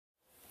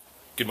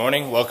Good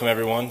morning. Welcome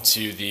everyone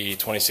to the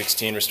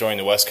 2016 Restoring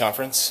the West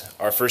Conference.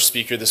 Our first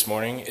speaker this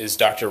morning is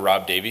Dr.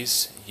 Rob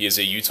Davies. He is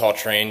a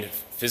Utah-trained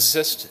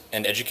physicist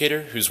and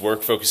educator whose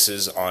work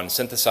focuses on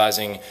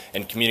synthesizing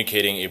and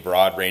communicating a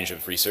broad range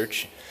of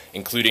research,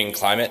 including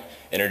climate,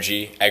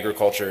 energy,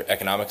 agriculture,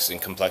 economics,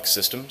 and complex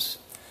systems.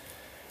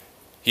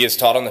 He has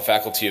taught on the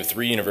faculty of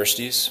 3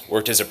 universities,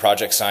 worked as a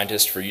project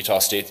scientist for Utah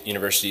State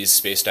University's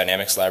Space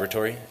Dynamics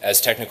Laboratory,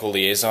 as technical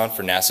liaison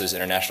for NASA's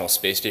International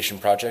Space Station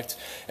project,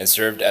 and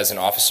served as an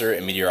officer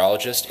and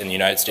meteorologist in the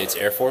United States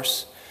Air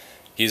Force.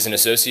 He is an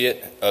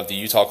associate of the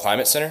Utah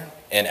Climate Center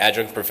and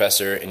adjunct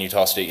professor in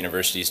Utah State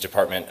University's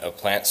Department of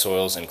Plant,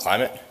 Soils, and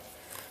Climate.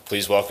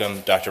 Please welcome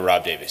Dr.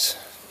 Rob Davies.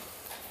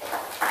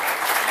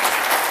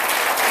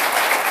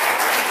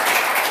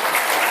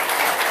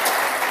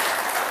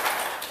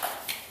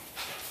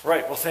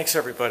 Right, well, thanks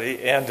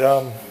everybody, and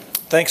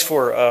thanks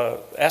for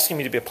asking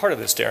me to be a part of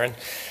this, Darren.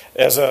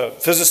 As a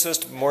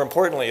physicist, more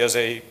importantly, as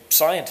a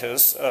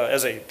scientist,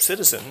 as a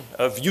citizen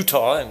of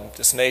Utah and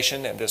this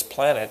nation and this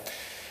planet,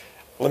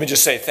 let me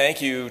just say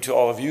thank you to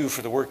all of you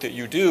for the work that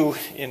you do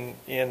in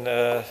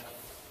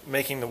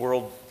making the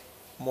world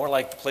more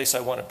like the place I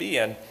want to be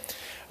in.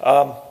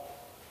 I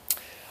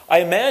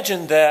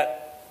imagine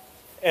that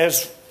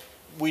as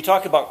we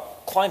talk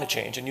about climate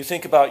change, and you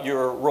think about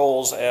your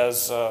roles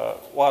as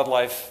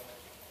wildlife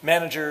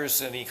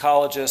managers and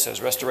ecologists,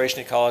 as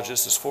restoration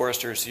ecologists, as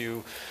foresters,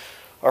 you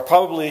are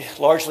probably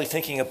largely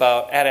thinking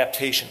about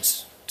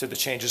adaptations to the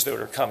changes that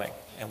are coming.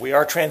 And we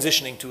are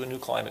transitioning to a new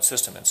climate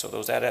system, and so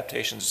those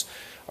adaptations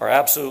are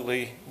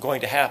absolutely going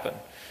to happen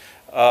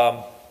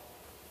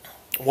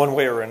one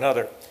way or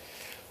another.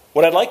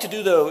 What I'd like to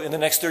do, though, in the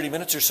next 30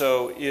 minutes or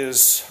so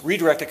is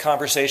redirect the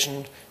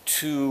conversation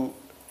to,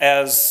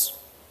 as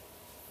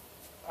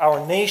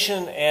our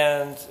nation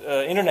and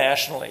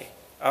internationally,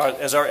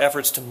 as our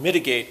efforts to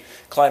mitigate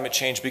climate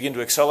change begin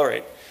to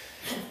accelerate,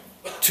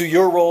 to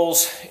your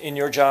roles in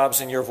your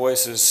jobs and your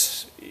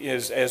voices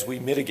as we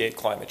mitigate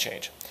climate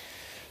change.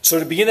 So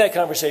to begin that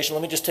conversation,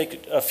 let me just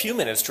take a few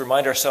minutes to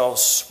remind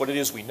ourselves what it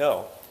is we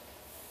know.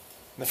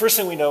 And the first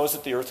thing we know is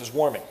that the Earth is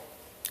warming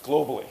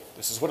globally.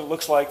 This is what it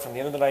looks like from the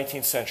end of the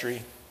 19th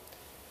century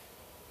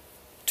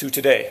to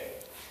today.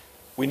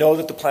 We know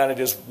that the planet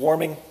is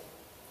warming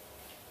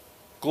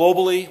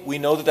globally. We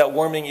know that that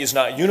warming is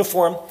not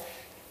uniform.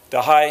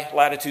 The high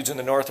latitudes in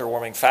the north are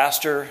warming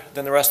faster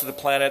than the rest of the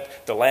planet.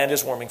 The land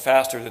is warming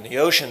faster than the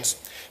oceans.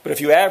 But if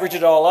you average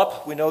it all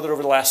up, we know that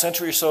over the last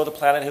century or so, the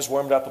planet has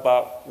warmed up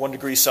about 1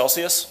 degree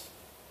Celsius.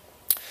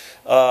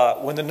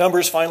 When the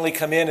numbers finally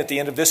come in at the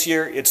end of this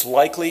year, it's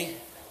likely,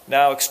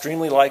 now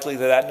extremely likely,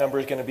 that that number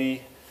is going to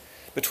be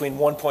between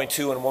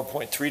 1.2 and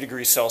 1.3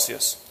 degrees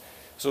Celsius.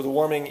 So the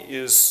warming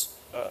is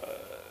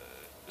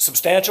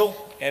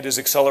substantial and is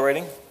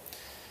accelerating.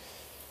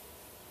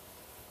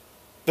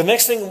 The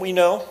next thing we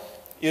know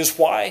is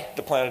why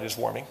the planet is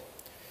warming,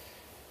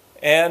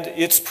 and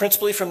it's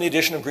principally from the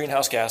addition of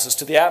greenhouse gases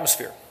to the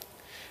atmosphere.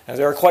 Now,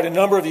 there are quite a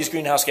number of these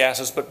greenhouse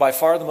gases, but by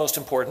far the most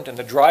important and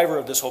the driver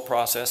of this whole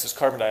process is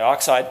carbon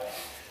dioxide.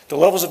 The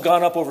levels have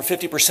gone up over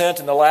 50%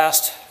 in the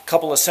last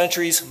couple of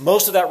centuries.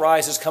 Most of that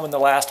rise has come in the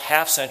last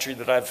half century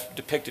that I've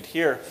depicted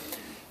here.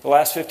 The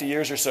last 50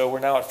 years or so, we're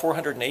now at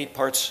 408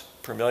 parts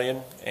per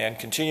million and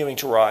continuing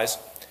to rise.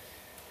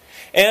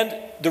 And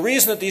the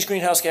reason that these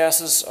greenhouse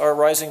gases are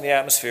rising in the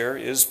atmosphere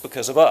is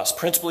because of us,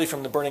 principally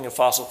from the burning of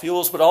fossil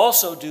fuels, but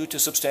also due to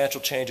substantial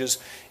changes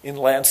in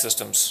land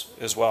systems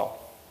as well.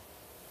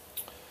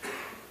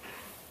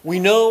 We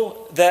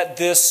know that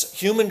this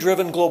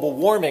human-driven global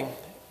warming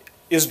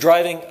is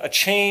driving a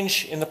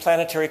change in the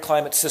planetary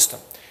climate system.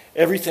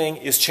 Everything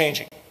is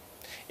changing.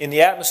 In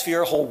the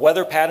atmosphere, whole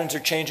weather patterns are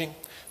changing.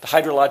 The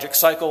hydrologic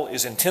cycle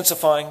is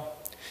intensifying.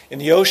 In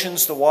the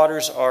oceans, the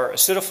waters are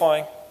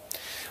acidifying.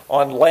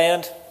 On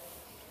land,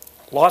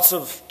 lots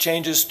of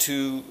changes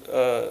to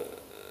the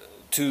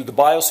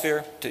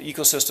biosphere, to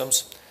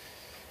ecosystems.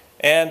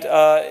 And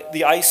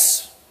the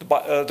ice,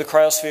 the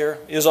cryosphere,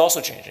 is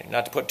also changing.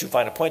 Not to put too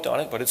fine a point on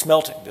it, but it's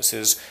melting. This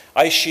is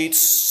ice sheets,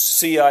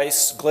 sea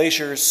ice,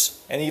 glaciers,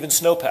 and even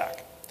snowpack.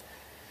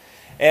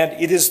 And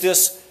it is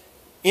this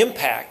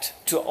impact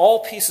to all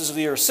pieces of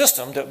the Earth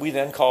system that we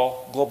then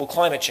call global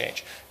climate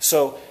change.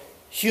 So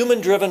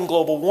human-driven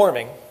global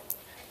warming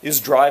is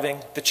driving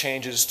the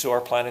changes to our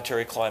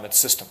planetary climate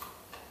system.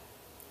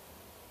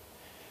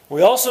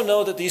 We also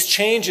know that these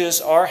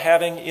changes are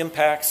having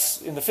impacts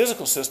in the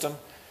physical system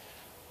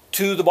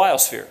to the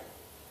biosphere.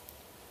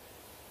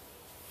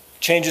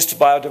 Changes to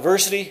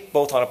biodiversity,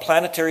 both on a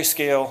planetary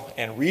scale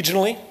and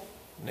regionally,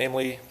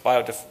 namely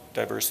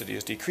biodiversity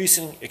is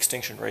decreasing,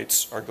 extinction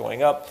rates are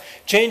going up.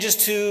 Changes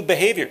to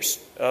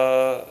behaviors,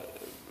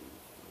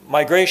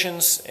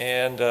 migrations,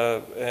 and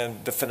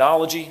the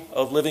phenology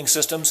of living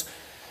systems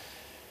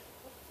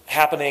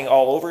happening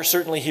all over,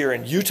 certainly here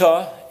in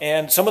Utah,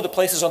 and some of the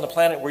places on the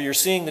planet where you're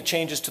seeing the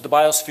changes to the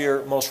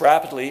biosphere most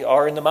rapidly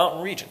are in the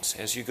mountain regions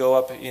as you go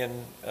up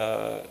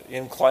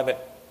in climate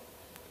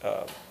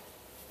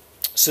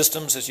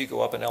systems, as you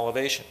go up in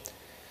elevation.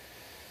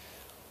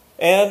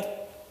 And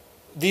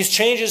these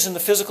changes in the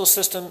physical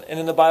system and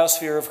in the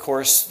biosphere, of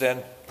course,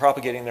 then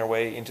propagating their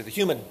way into the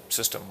human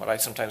system, what I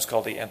sometimes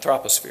call the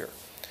anthroposphere.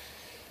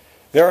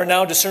 There are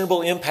now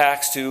discernible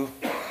impacts to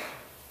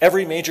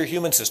every major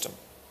human system.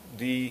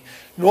 The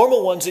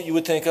normal ones that you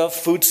would think of,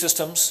 food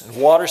systems and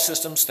water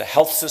systems, the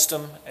health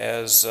system,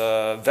 as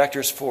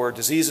vectors for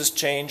diseases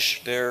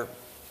change their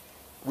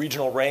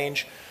regional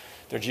range,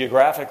 their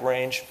geographic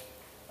range,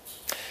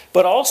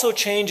 but also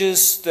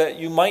changes that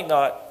you might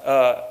not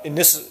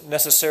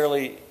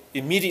necessarily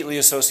immediately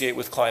associate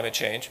with climate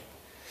change,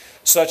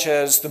 such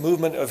as the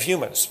movement of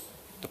humans.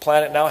 The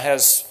planet now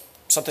has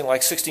something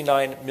like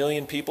 69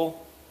 million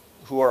people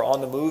who are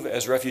on the move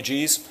as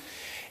refugees.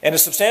 And for a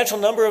substantial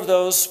number of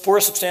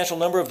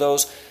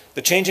those,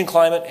 the changing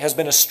climate has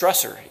been a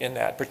stressor in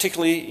that,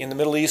 particularly in the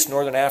Middle East,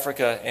 Northern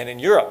Africa, and in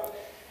Europe,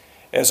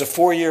 as a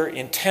 4-year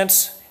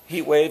intense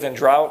heat wave and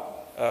drought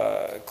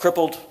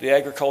crippled the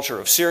agriculture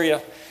of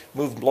Syria,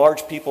 moved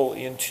large people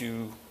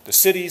into the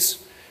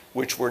cities,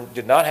 which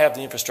did not have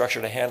the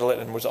infrastructure to handle it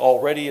and was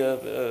already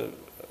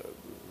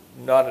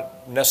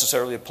not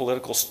necessarily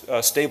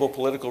a stable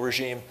political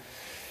regime.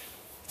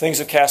 Things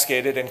have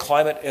cascaded, and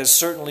climate has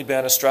certainly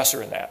been a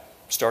stressor in that,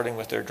 starting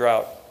with their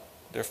drought,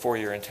 their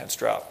 4-year intense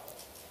drought.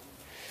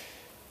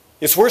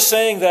 It's worth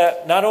saying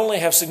that not only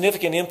have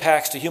significant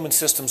impacts to human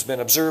systems been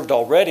observed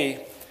already,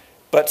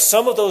 but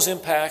some of those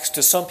impacts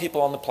to some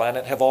people on the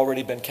planet have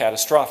already been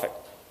catastrophic.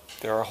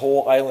 There are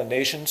whole island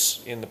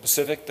nations in the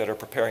Pacific that are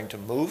preparing to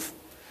move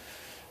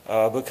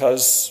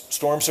because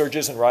storm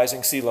surges and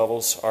rising sea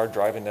levels are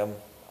driving them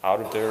out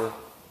of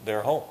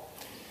their home.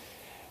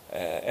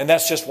 And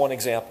that's just one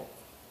example.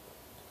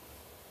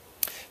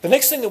 The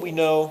next thing that we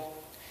know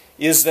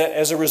is that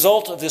as a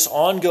result of this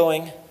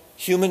ongoing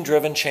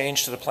human-driven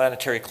change to the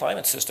planetary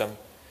climate system,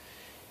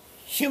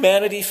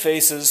 humanity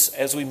faces,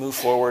 as we move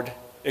forward,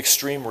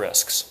 extreme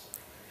risks.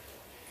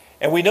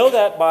 And we know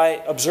that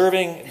by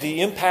observing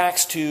the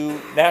impacts to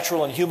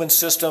natural and human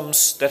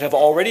systems that have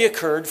already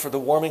occurred for the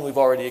warming we've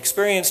already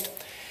experienced,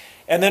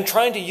 and then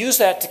trying to use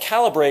that to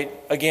calibrate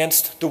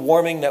against the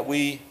warming that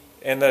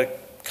and the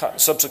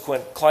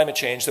subsequent climate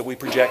change that we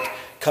project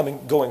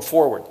going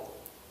forward.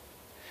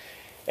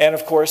 And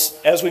of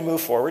course, as we move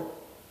forward,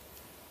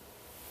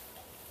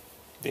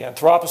 the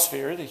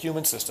anthroposphere, the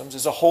human systems,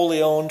 is a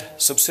wholly owned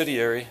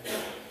subsidiary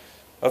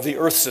of the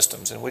Earth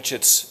systems in which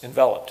it's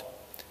enveloped.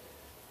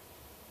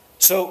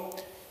 So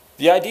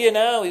the idea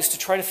now is to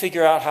try to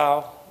figure out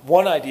how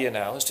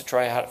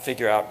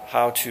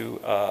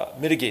to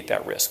mitigate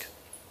that risk.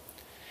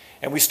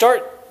 And we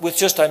start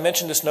with I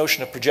mentioned this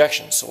notion of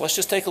projections. So let's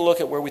just take a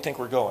look at where we think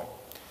we're going.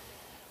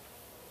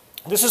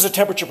 This is a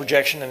temperature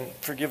projection, and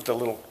forgive the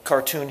little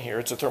cartoon here.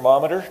 It's a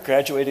thermometer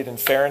graduated in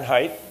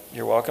Fahrenheit.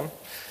 You're welcome.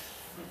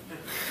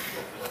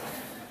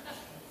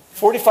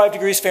 45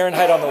 degrees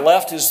Fahrenheit on the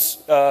left is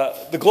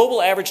the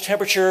global average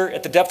temperature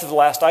at the depth of the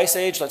last ice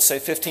age, let's say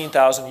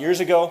 15,000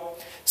 years ago.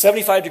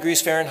 75 degrees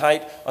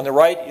Fahrenheit on the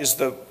right is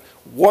the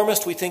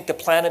warmest we think the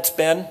planet's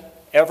been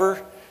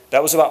ever.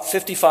 That was about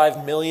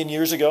 55 million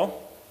years ago.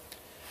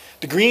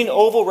 The green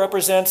oval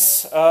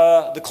represents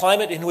the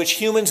climate in which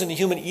humans and the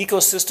human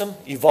ecosystem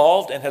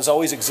evolved and has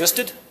always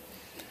existed.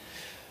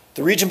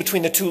 The region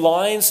between the two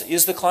lines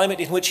is the climate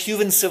in which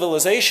human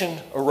civilization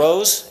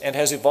arose and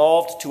has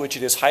evolved, to which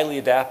it is highly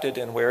adapted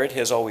and where it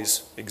has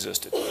always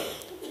existed.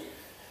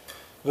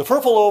 The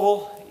purple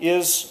oval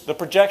is the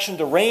projection,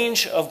 the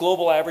range of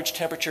global average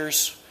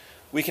temperatures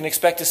we can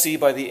expect to see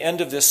by the end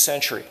of this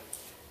century.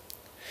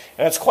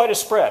 And it's quite a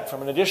spread,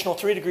 from an additional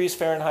 3 degrees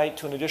Fahrenheit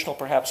to an additional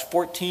perhaps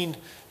 14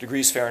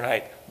 degrees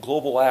Fahrenheit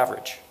global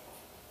average.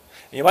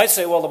 And you might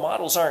say, well, the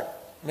models aren't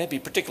maybe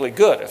particularly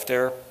good if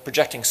they're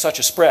projecting such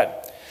a spread.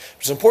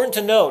 It's important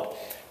to note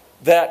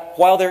that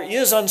while there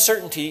is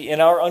uncertainty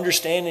in our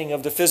understanding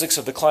of the physics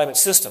of the climate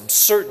system,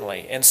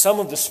 certainly, and some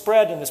of the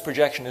spread in this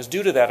projection is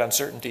due to that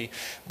uncertainty,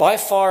 by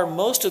far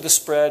most of the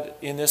spread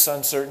in this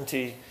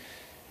uncertainty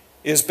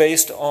is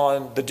based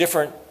on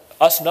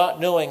us not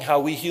knowing how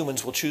we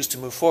humans will choose to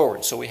move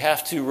forward. So we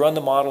have to run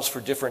the models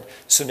for different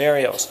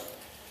scenarios.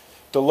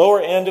 The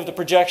lower end of the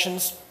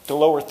projections, the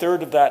lower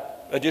third of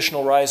that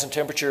additional rise in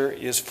temperature,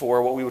 is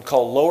for what we would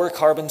call lower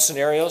carbon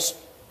scenarios,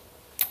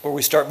 where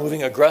we start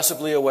moving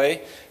aggressively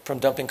away from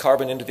dumping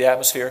carbon into the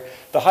atmosphere.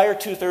 The higher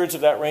 2/3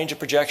 of that range of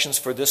projections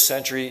for this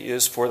century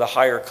is for the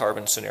higher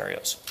carbon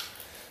scenarios.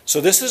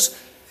 So this is,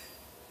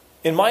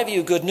 in my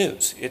view, good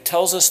news. It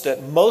tells us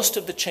that most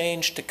of the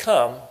change to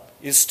come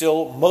is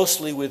still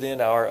mostly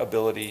within our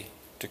ability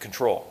to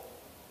control.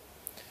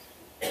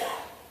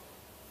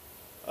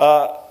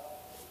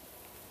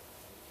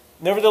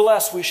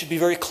 Nevertheless, we should be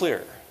very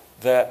clear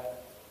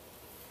that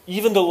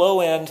even the low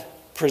end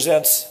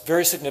presents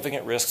very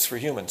significant risks for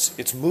humans.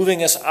 It's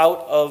moving us out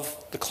of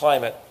the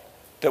climate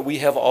that we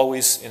have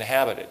always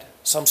inhabited.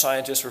 Some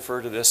scientists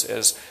refer to this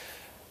as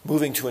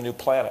moving to a new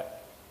planet.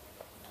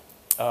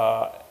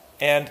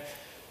 And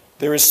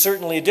there is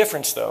certainly a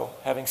difference, though,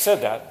 having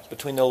said that,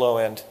 between the low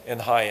end and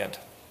the high end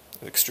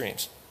of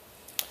extremes.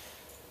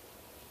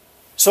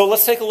 So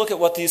let's take a look at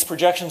what these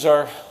projections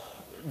are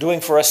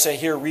doing for us, say,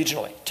 here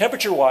regionally.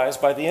 Temperature-wise,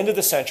 by the end of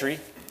the century,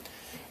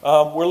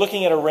 we're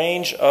looking at a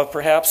range of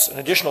perhaps an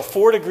additional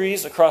 4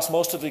 degrees across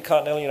most of the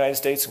continental United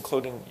States,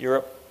 including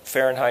Europe,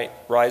 Fahrenheit,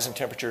 rise in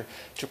temperature,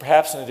 to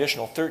perhaps an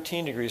additional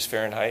 13 degrees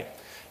Fahrenheit,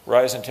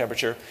 rise in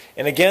temperature.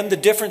 And again, the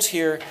difference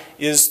here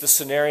is the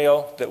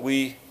scenario that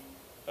we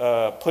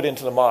put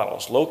into the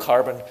models, low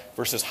carbon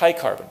versus high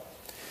carbon.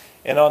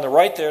 And on the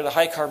right there, the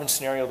high carbon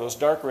scenario, those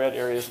dark red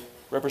areas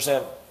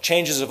represent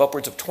changes of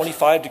upwards of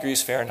 25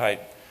 degrees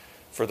Fahrenheit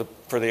for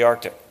the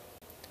Arctic.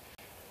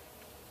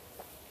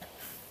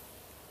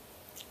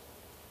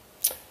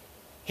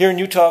 Here in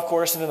Utah, of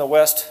course, and in the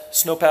west,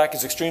 snowpack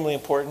is extremely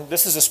important.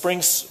 This is a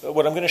spring,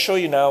 what I'm going to show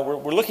you now,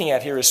 we're looking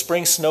at here is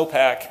spring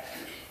snowpack.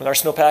 When our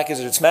snowpack is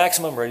at its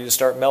maximum, ready to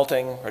start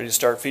melting, ready to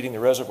start feeding the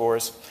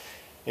reservoirs.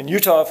 In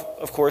Utah,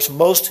 of course,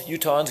 most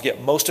Utahns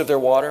get most of their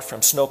water from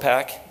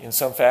snowpack in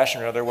some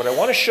fashion or other. What I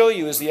want to show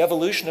you is the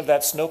evolution of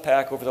that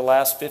snowpack over the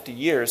last 50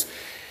 years.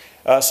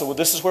 So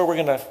this is where we're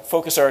going to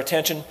focus our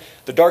attention.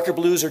 The darker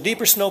blues are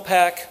deeper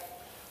snowpack.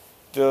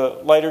 The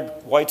lighter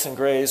whites and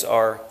grays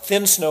are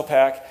thin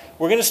snowpack.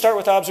 We're going to start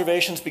with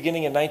observations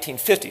beginning in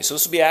 1950. So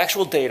this will be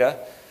actual data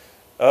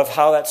of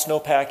how that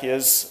snowpack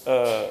is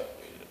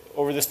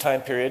over this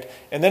time period.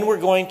 And then we're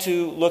going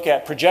to look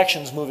at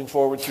projections moving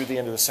forward through the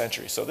end of the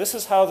century. So this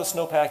is how the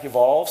snowpack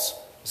evolves.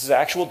 This is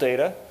actual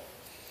data.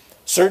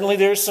 Certainly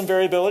there's some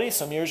variability.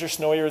 Some years are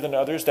snowier than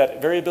others.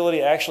 That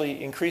variability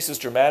actually increases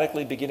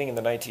dramatically beginning in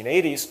the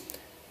 1980s.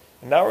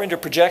 And now we're into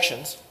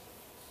projections.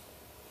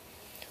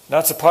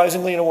 Not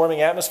surprisingly, in a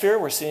warming atmosphere,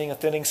 we're seeing a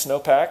thinning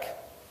snowpack,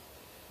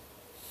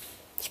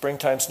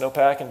 springtime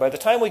snowpack, and by the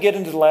time we get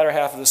into the latter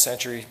half of the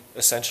century,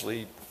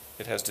 essentially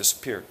it has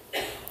disappeared.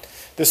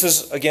 This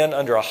is, again,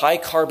 under a high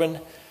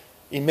carbon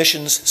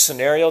emissions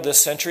scenario this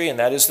century, and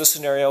that is the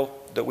scenario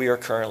that we are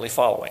currently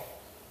following.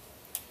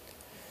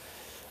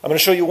 I'm going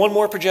to show you one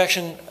more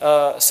projection,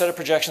 set of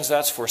projections.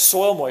 That's for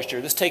soil moisture.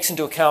 This takes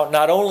into account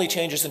not only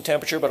changes in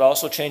temperature, but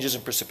also changes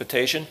in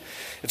precipitation.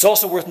 It's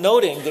also worth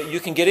noting that you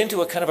can get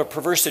into a kind of a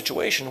perverse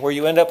situation where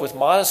you end up with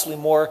modestly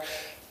more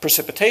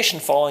precipitation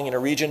falling in a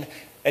region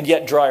and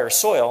yet drier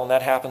soil, and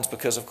that happens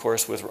because, of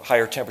course, with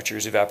higher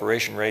temperatures,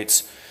 evaporation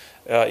rates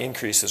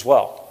increase as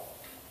well.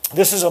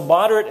 This is a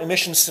moderate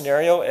emissions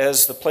scenario.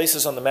 As the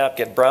places on the map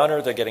get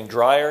browner, they're getting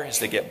drier. As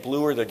they get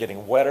bluer, they're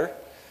getting wetter.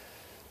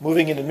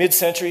 Moving into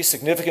mid-century,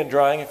 significant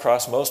drying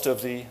across most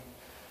of the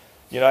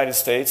United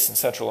States and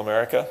Central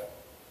America.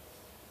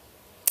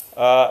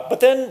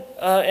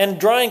 And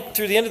drying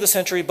through the end of the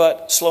century,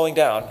 but slowing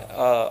down,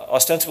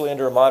 ostensibly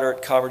under a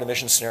moderate carbon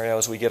emission scenario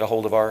as we get a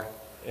hold of our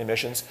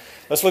emissions.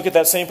 Let's look at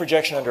that same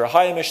projection under a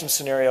high emission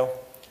scenario.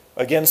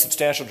 Again,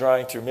 substantial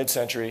drying through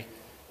mid-century,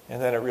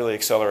 and then it really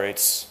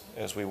accelerates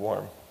as we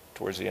warm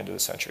towards the end of the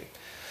century.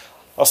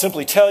 I'll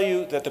simply tell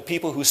you that the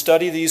people who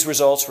study these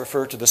results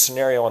refer to the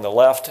scenario on the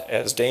left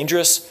as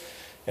dangerous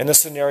and the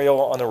scenario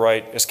on the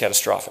right as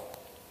catastrophic.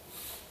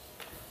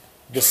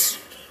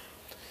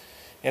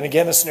 And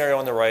again, the scenario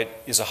on the right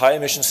is a high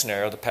emission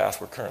scenario, the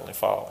path we're currently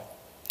following.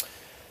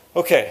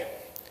 Okay,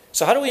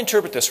 so how do we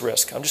interpret this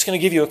risk? I'm just going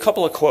to give you a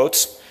couple of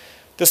quotes.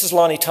 This is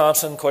Lonnie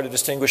Thompson, quite a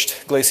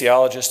distinguished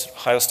glaciologist at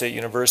Ohio State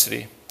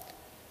University.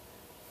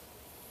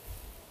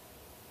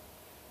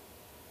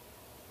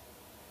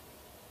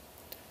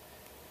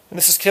 And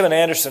this is Kevin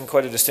Anderson,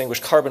 quite a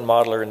distinguished carbon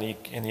modeler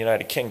in the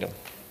United Kingdom.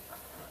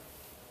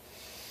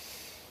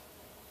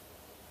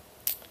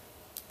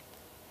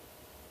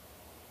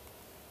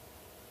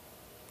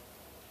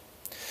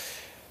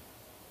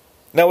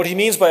 Now, what he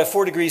means by a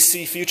 4 degrees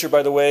C future,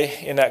 by the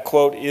way, in that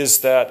quote,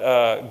 is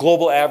that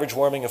global average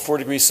warming of 4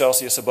 degrees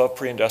Celsius above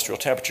pre-industrial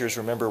temperatures.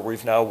 Remember,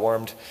 we've now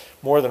warmed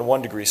more than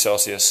 1 degree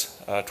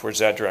Celsius towards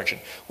that direction.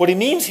 What he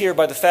means here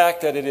by the fact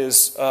that it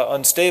is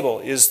unstable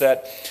is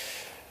that,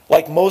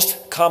 like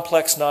most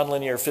complex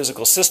nonlinear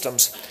physical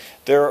systems,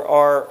 there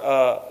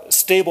are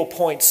stable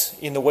points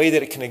in the way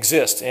that it can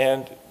exist.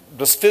 And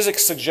the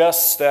physics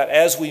suggests that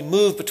as we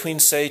move between,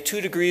 say,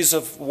 2 degrees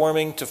of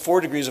warming to 4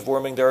 degrees of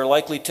warming, there are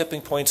likely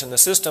tipping points in the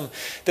system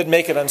that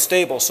make it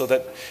unstable so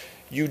that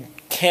you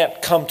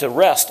can't come to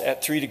rest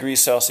at 3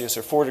 degrees Celsius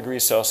or 4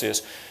 degrees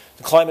Celsius.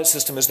 The climate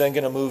system is then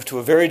going to move to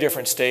a very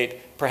different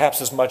state,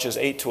 perhaps as much as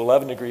 8 to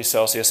 11 degrees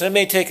Celsius. And it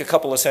may take a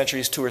couple of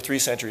centuries, 2 or 3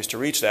 centuries to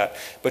reach that,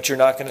 but you're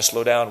not going to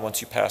slow down once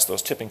you pass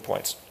those tipping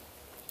points.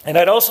 And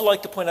I'd also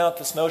like to point out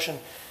this notion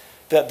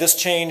that this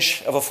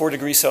change of a 4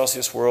 degree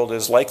Celsius world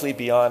is likely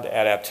beyond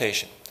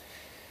adaptation.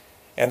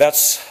 And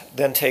that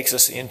then takes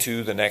us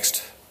into the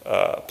next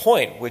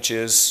point, which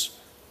is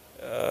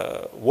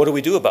what do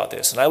we do about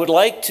this? And I would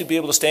like to be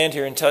able to stand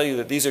here and tell you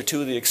that these are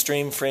two of the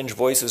extreme fringe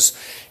voices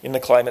in the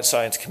climate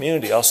science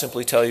community. I'll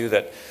simply tell you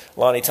that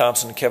Lonnie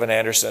Thompson and Kevin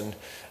Anderson,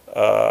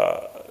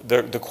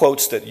 the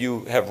quotes that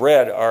you have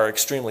read are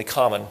extremely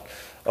common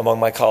among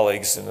my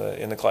colleagues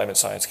in the climate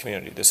science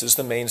community. This is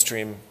the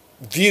mainstream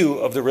view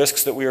of the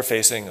risks that we are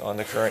facing on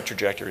the current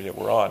trajectory that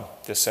we're on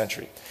this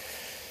century.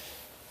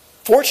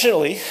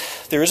 Fortunately,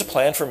 there is a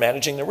plan for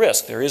managing the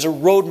risk. There is a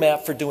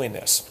roadmap for doing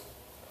this.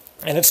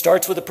 And it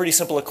starts with a pretty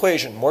simple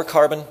equation. More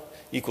carbon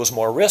equals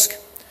more risk.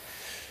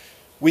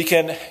 We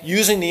can,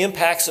 using the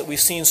impacts that we've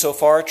seen so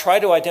far, try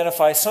to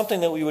identify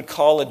something that we would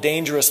call a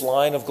dangerous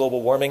line of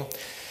global warming.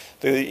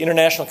 The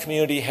international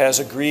community has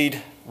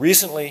agreed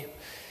recently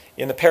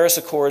in the Paris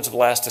Accords of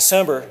last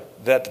December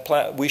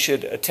that we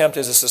should attempt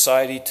as a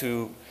society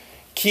to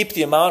keep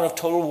the amount of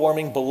total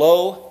warming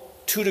below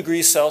 2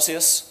 degrees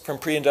Celsius from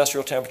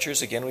pre-industrial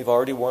temperatures. Again, we've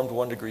already warmed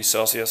 1 degree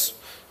Celsius,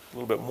 a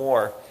little bit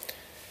more.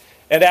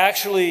 And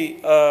actually,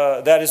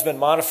 that has been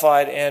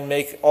modified and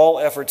make all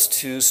efforts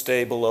to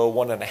stay below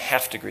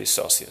 1.5 degrees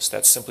Celsius.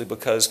 That's simply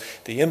because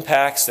the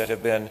impacts that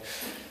have been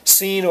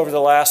seen over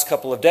the last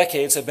couple of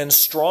decades have been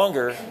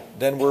stronger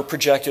than were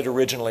projected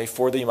originally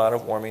for the amount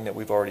of warming that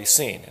we've already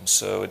seen. And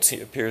so it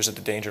appears that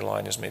the danger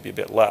line is maybe a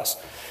bit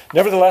less.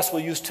 Nevertheless,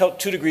 we'll use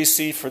 2 degrees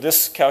C for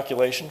this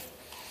calculation.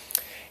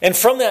 And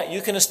from that,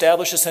 you can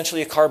establish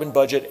essentially a carbon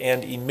budget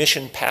and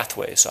emission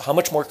pathway. So how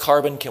much more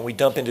carbon can we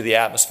dump into the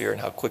atmosphere and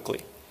how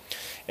quickly?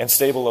 And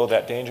stay below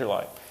that danger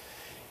line.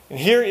 And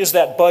here is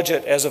that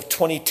budget as of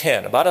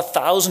 2010, about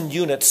 1,000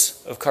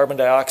 units of carbon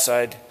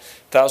dioxide,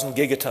 1,000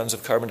 gigatons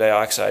of carbon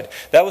dioxide.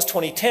 That was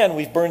 2010.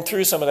 We've burned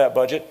through some of that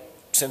budget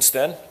since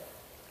then.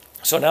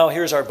 So now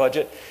here's our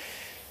budget.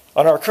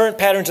 On our current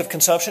patterns of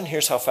consumption,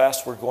 here's how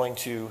fast we're going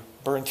to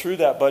burn through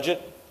that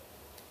budget.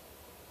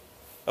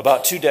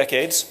 About 2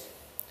 decades.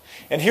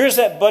 And here's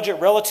that budget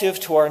relative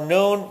to our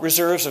known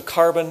reserves of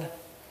carbon.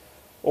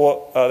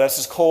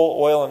 That's coal,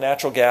 oil, and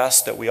natural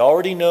gas that we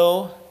already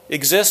know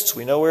exists.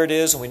 We know where it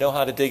is, and we know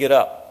how to dig it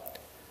up.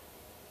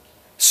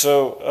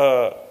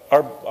 So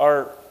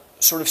our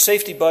sort of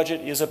safety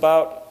budget is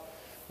about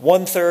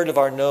 1/3 of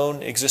our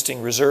known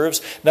existing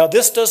reserves. Now,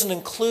 this doesn't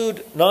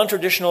include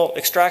non-traditional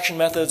extraction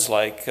methods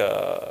like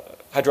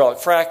hydraulic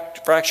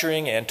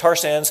fracturing and tar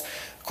sands.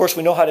 Of course,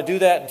 we know how to do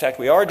that. In fact,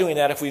 we are doing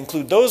that. If we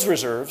include those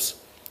reserves,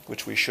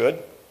 which we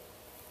should,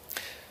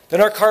 then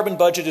our carbon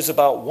budget is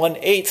about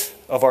 1/8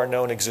 of our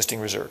known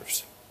existing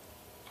reserves.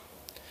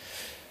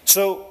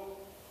 So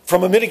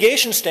from a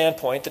mitigation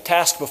standpoint, the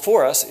task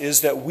before us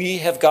is that we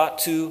have got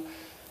to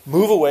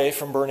move away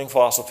from burning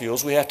fossil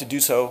fuels. We have to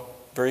do so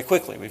very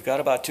quickly. We've got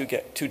about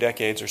 2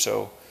 decades or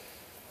so,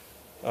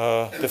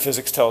 the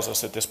physics tells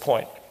us at this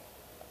point.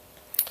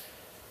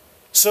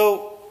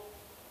 So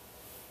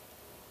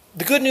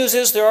the good news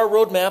is there are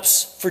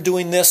roadmaps for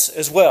doing this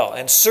as well,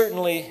 and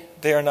certainly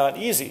they are not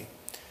easy.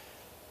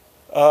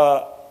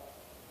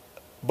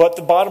 But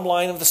the bottom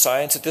line of the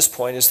science at this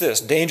point is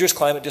this. Dangerous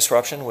climate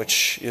disruption,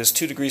 which is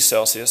 2 degrees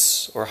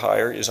Celsius or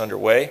higher, is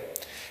underway.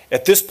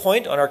 At this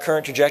point on our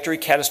current trajectory,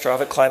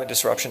 catastrophic climate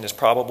disruption is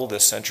probable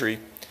this century.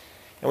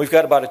 And we've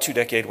got about a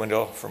 2-decade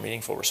window for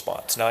meaningful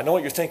response. Now, I know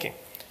what you're thinking.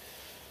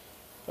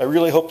 I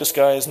really hope this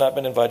guy has not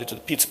been invited to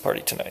the pizza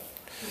party tonight.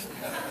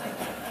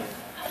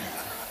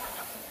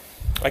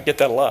 I get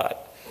that a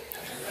lot.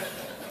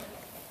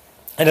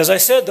 And as I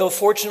said, though,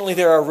 fortunately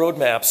there are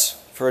roadmaps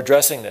for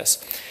addressing this.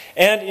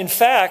 And in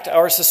fact,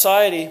 our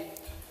society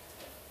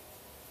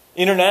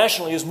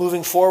internationally is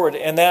moving forward,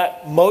 and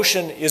that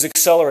motion is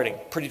accelerating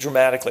pretty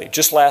dramatically.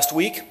 Just last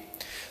week,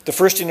 the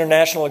first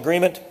international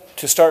agreement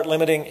to start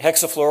limiting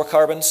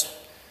hexafluorocarbons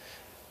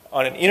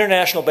on an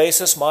international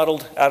basis,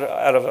 modeled out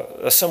of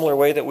a similar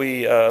way that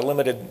we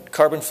limited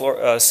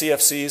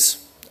CFCs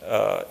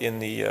in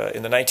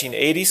the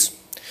 1980s.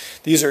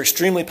 These are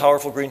extremely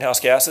powerful greenhouse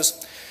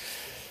gases.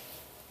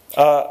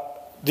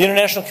 The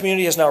international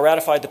community has now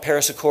ratified the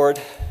Paris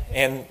Accord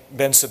and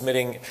been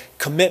submitting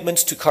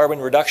commitments to carbon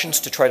reductions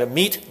to try to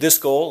meet this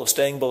goal of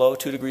staying below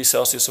 2 degrees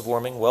Celsius of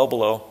warming, well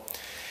below.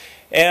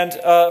 And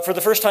for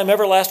the first time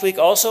ever last week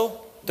also,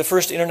 the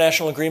first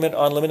international agreement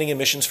on limiting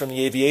emissions from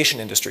the aviation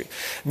industry.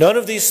 None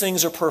of these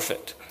things are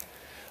perfect.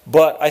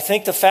 But I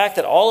think the fact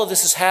that all of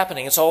this is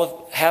happening, it's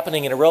all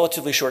happening in a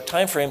relatively short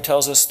time frame,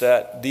 tells us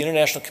that the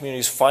international community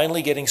is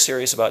finally getting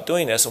serious about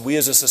doing this, and we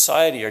as a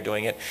society are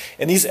doing it.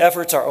 And these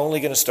efforts are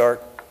only going to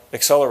start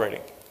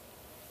accelerating.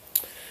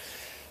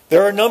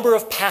 There are a number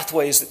of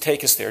pathways that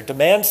take us there.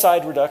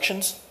 Demand-side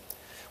reductions,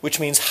 which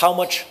means how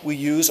much we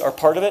use, are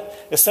part of it.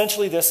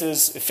 Essentially, this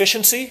is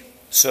efficiency,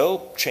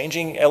 so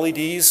changing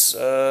LEDs,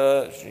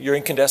 your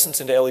incandescents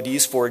into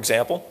LEDs, for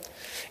example.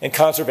 And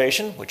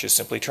conservation, which is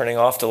simply turning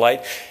off the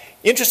light.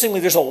 Interestingly,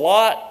 there's a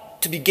lot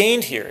to be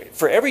gained here.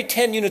 For every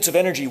 10 units of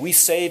energy we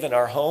save in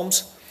our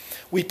homes,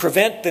 we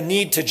prevent the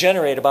need to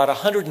generate about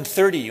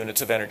 130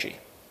 units of energy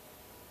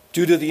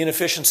due to the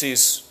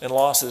inefficiencies and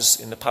losses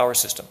in the power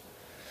system.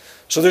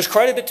 So there's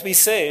quite a bit to be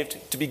saved,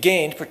 to be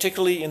gained,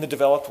 particularly in the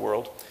developed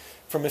world,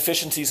 from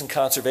efficiencies and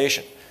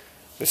conservation.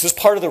 This is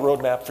part of the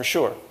roadmap for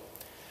sure.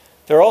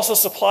 There are also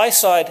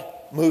supply-side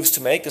moves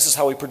to make. This is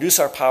how we produce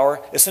our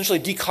power, essentially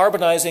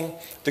decarbonizing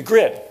the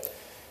grid.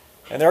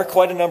 And there are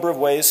quite a number of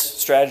ways,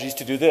 strategies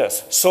to do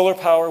this. Solar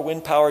power,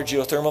 wind power,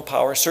 geothermal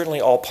power,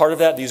 certainly all part of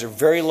that. These are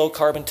very low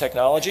carbon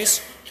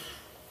technologies.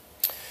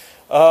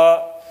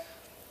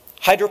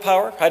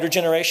 Hydropower,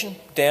 hydrogeneration,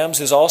 dams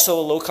is also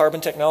a low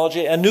carbon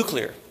technology, and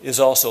nuclear is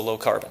also low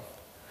carbon.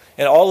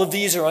 And all of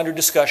these are under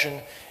discussion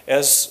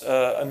as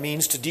a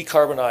means to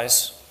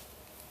decarbonize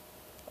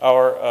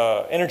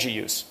our energy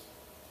use.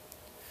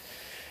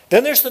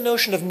 Then there's the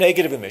notion of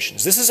negative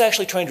emissions. This is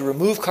actually trying to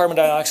remove carbon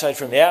dioxide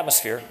from the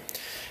atmosphere.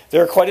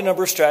 There are quite a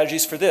number of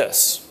strategies for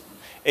this.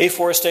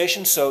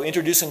 Afforestation, so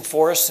introducing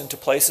forests into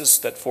places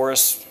that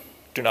forests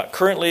do not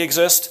currently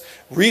exist.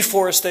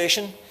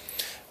 Reforestation,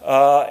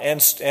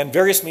 and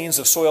various means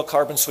of soil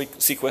carbon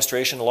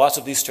sequestration. Lots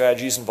of these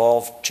strategies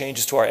involve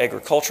changes to our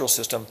agricultural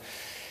system.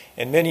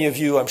 And many of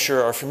you, I'm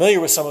sure, are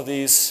familiar with some of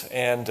these,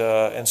 and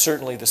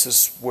certainly this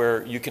is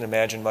where you can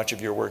imagine much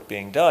of your work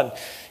being done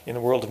in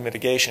the world of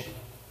mitigation.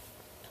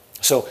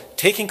 So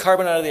taking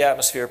carbon out of the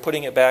atmosphere,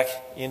 putting it back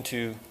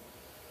into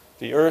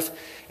the earth.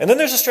 And then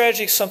there's a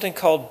strategy, something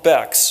called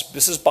BECCS.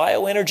 This is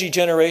bioenergy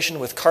generation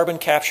with carbon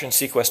capture and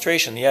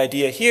sequestration. The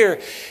idea here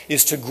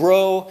is to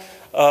grow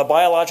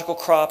biological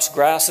crops,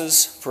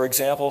 grasses, for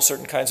example.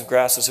 Certain kinds of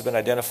grasses have been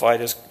identified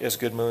as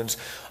good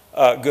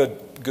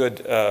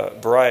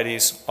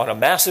varieties on a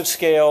massive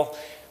scale,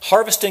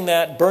 harvesting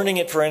that, burning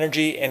it for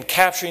energy, and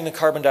capturing the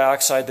carbon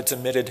dioxide that's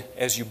emitted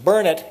as you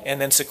burn it,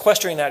 and then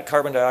sequestering that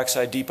carbon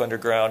dioxide deep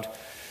underground,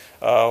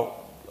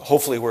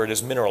 hopefully where it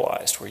is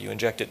mineralized, where you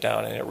inject it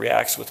down and it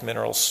reacts with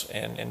minerals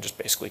and just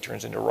basically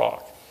turns into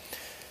rock.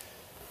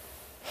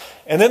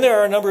 And then there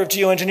are a number of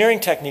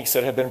geoengineering techniques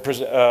that have been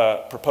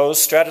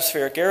proposed.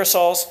 Stratospheric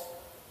aerosols,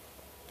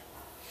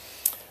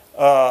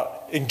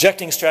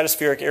 injecting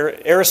stratospheric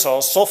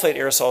aerosols, sulfate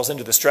aerosols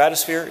into the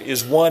stratosphere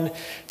is one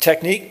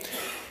technique.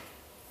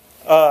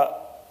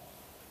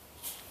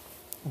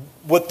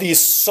 What these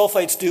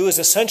sulfates do is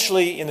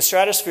essentially in the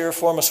stratosphere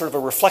form a sort of a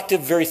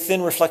reflective, very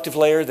thin reflective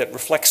layer that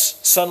reflects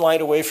sunlight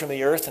away from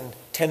the Earth and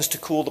tends to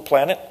cool the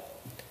planet.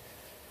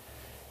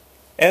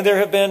 And there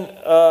have been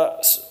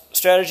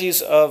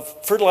strategies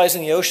of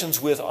fertilizing the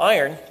oceans with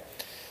iron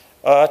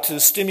to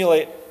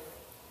stimulate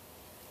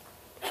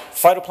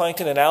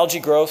phytoplankton and algae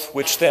growth,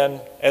 which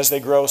then, as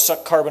they grow,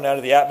 suck carbon out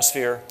of the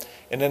atmosphere,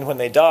 and then when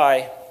they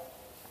die,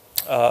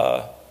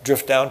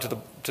 drift down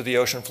to the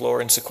ocean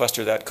floor and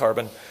sequester that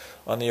carbon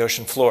on the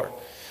ocean floor.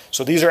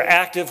 So these are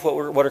active,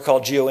 what are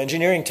called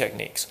geoengineering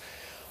techniques.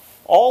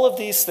 All of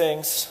these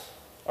things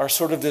are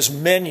sort of this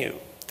menu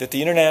that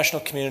the international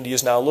community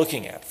is now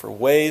looking at for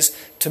ways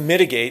to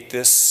mitigate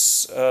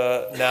this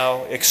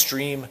now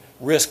extreme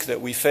risk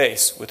that we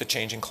face with the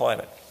changing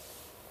climate.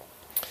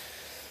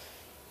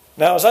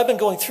 Now, as I've been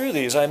going through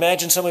these, I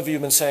imagine some of you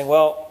have been saying,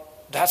 well,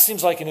 that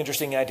seems like an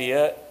interesting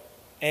idea,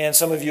 and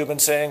some of you have been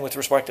saying, with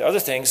respect to other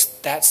things,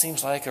 that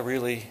seems like a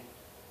really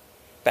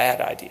bad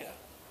idea.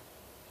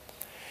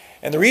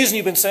 And the reason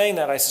you've been saying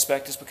that, I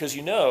suspect, is because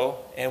you know,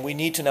 and we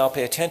need to now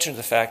pay attention to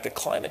the fact that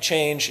climate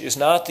change is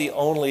not the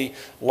only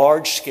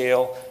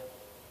large-scale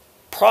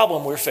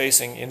problem we're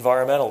facing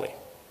environmentally.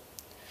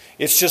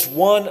 It's just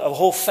one of a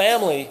whole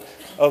family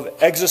of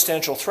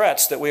existential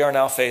threats that we are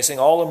now facing,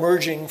 all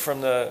emerging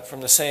from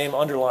the same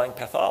underlying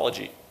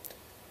pathology.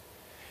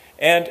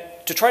 And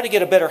to try to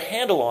get a better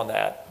handle on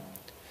that,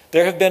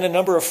 there have been a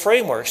number of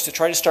frameworks to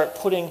try to start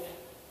putting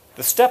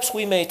the steps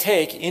we may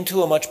take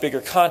into a much bigger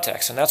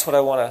context, and that's what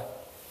I want to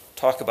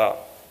talk about.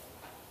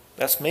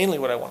 That's mainly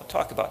what I want to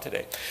talk about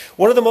today.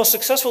 One of the most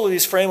successful of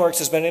these frameworks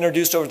has been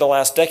introduced over the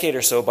last decade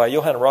or so by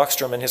Johan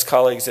Rockström and his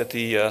colleagues at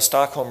the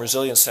Stockholm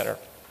Resilience Center.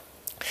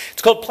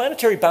 It's called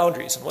planetary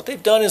boundaries, and what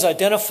they've done is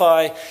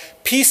identify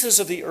pieces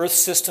of the Earth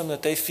system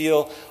that they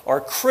feel are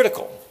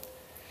critical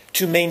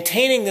to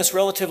maintaining this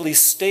relatively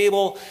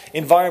stable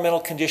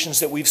environmental conditions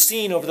that we've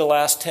seen over the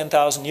last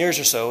 10,000 years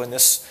or so in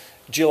this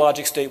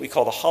geologic state we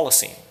call the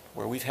Holocene,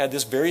 where we've had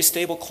this very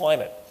stable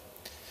climate.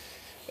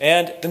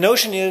 And the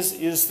notion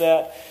is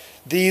that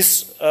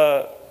these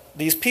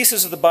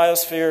pieces of the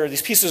biosphere,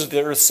 these pieces of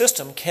the Earth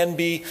system can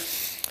be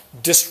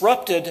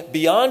disrupted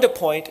beyond a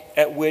point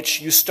at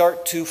which you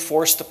start to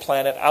force the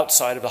planet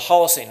outside of the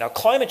Holocene. Now,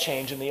 climate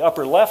change in the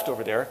upper left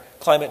over there,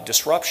 climate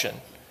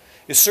disruption,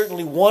 is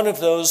certainly one of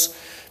those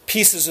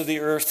pieces of the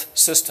Earth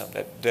system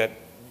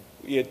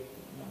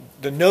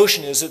the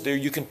notion is that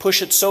you can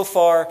push it so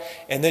far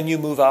and then you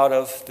move out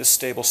of this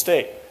stable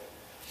state.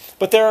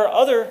 But there are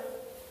other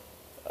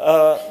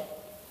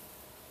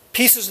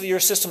pieces of the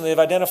Earth system they've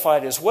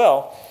identified as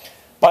well.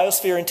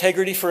 Biosphere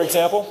integrity, for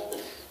example.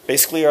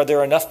 Basically, are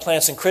there enough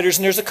plants and critters?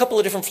 And there's a couple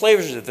of different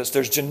flavors of this.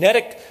 There's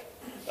genetic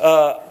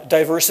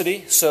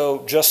diversity,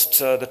 so just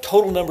the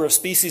total number of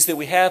species that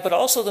we have, but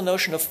also the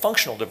notion of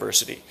functional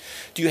diversity.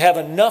 Do you have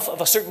enough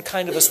of a certain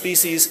kind of a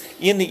species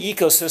in the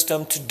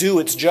ecosystem to do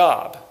its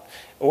job?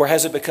 Or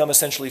has it become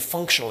essentially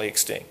functionally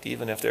extinct,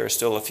 even if there are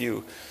still a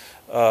few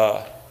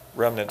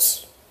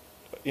remnants,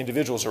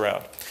 individuals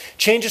around?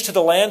 Changes to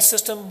the land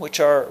system, which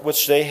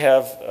they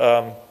have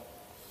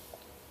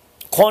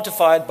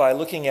quantified by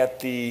looking at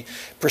the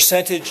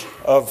percentage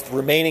of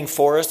remaining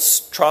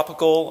forests,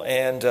 tropical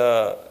and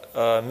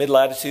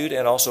mid-latitude,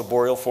 and also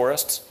boreal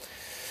forests.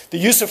 The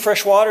use of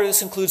fresh water,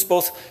 this includes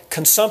both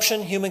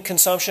consumption, human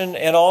consumption,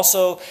 and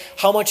also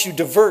how much you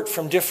divert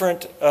from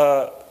different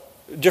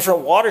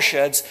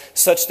watersheds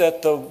such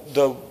that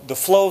the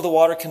flow of the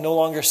water can no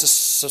longer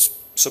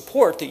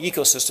support the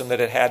ecosystem that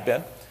it had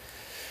been.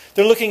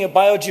 They're looking at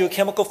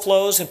biogeochemical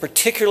flows, in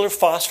particular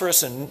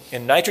phosphorus and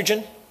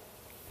nitrogen.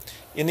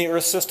 in the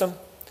Earth system.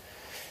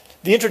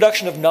 The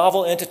introduction of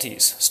novel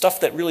entities, stuff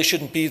that really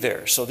shouldn't be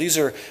there. So these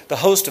are the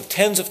host of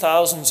tens of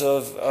thousands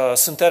of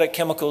synthetic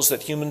chemicals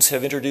that humans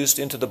have introduced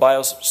into the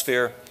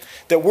biosphere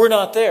that were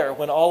not there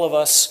when all of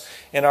us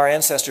and our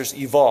ancestors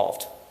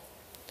evolved,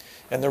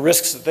 and the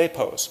risks that they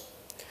pose.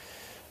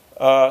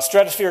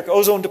 Stratospheric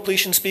ozone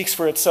depletion speaks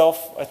for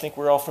itself. I think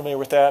we're all familiar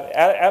with that.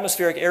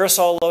 Atmospheric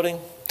aerosol loading.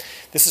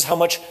 This is how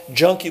much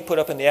junk you put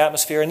up in the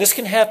atmosphere, and this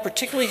can have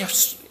particularly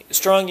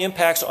strong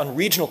impacts on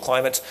regional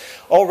climates.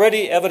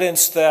 Already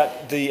evidence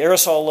that the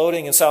aerosol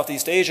loading in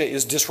Southeast Asia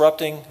is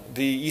disrupting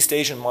the East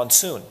Asian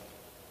monsoon.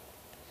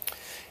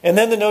 And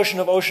then the notion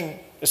of ocean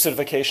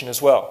acidification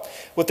as well.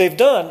 What they've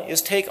done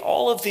is take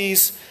all of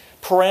these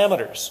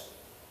parameters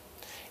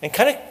and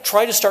kind of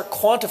try to start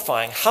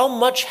quantifying how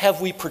much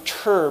have we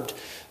perturbed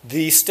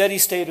the steady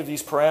state of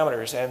these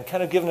parameters, and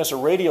kind of given us a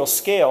radial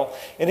scale.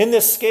 And in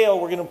this scale,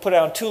 we're going to put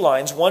down two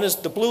lines. One is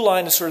the blue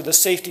line is sort of the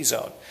safety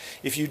zone.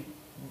 If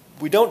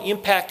we don't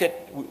impact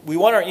it, we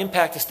want our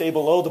impact to stay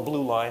below the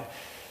blue line.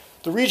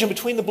 The region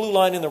between the blue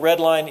line and the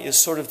red line is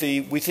sort of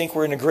we think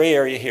we're in a gray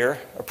area here,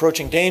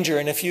 approaching danger.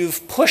 And if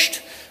you've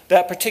pushed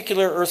that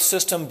particular Earth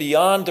system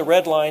beyond the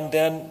red line,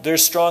 then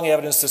there's strong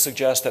evidence to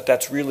suggest that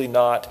that's really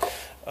not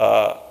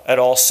at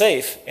all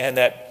safe, and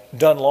that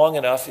done long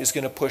enough is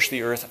going to push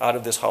the Earth out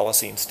of this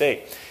Holocene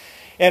state.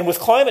 And with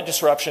climate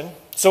disruption,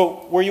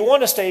 so where you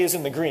want to stay is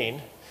in the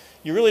green.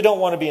 You really don't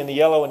want to be in the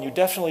yellow, and you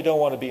definitely don't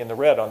want to be in the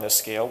red on this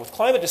scale. With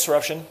climate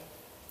disruption,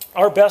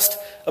 our best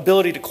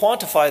ability to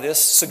quantify this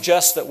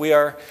suggests that we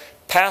are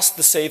past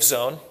the safe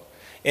zone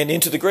and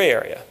into the gray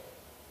area.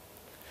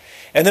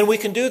 And then we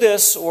can do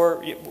this,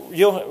 or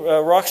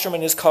Rockstrom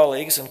and his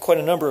colleagues, and quite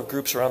a number of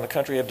groups around the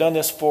country have done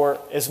this for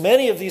as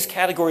many of these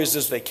categories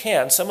as they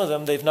can. Some of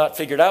them they've not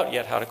figured out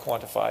yet how to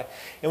quantify.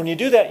 And when you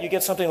do that, you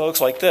get something that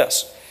looks like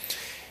this.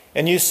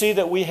 And you see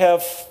that we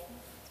have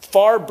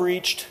far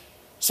breached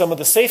some of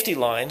the safety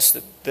lines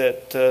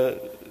that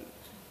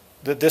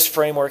this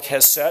framework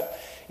has set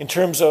in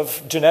terms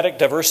of genetic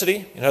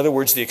diversity. In other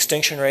words, the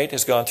extinction rate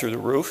has gone through the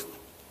roof.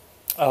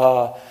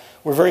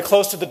 We're very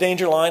close to the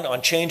danger line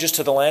on changes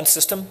to the land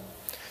system,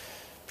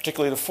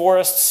 particularly the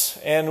forests,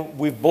 and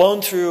we've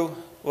blown through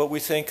what we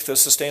think the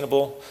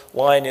sustainable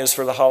line is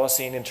for the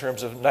Holocene in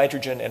terms of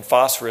nitrogen and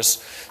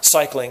phosphorus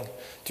cycling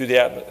through the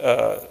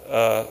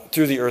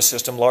Earth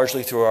system,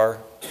 largely through our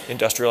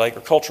industrial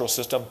agricultural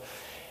system.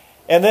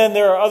 And then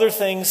there are other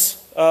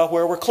things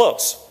where we're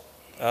close,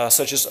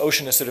 such as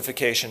ocean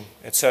acidification,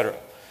 etc.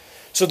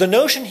 So the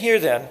notion here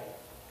then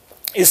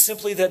is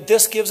simply that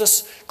this gives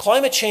us,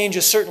 climate change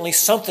is certainly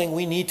something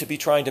we need to be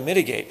trying to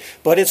mitigate,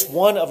 but it's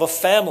one of a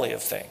family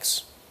of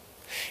things.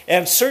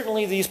 And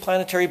certainly these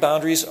planetary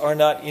boundaries are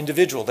not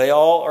individual. They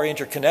all are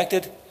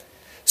interconnected.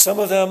 Some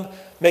of them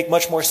make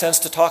much more sense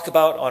to talk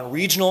about on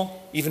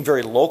regional, even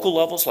very local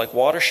levels like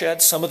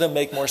watersheds. Some of them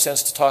make more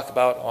sense to talk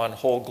about on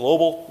whole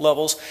global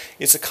levels.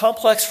 It's a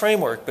complex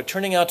framework, but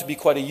turning out to be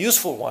quite a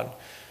useful one.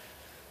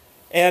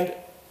 And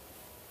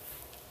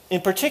in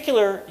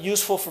particular,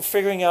 useful for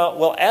figuring out,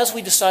 well, as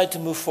we decide to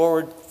move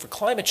forward for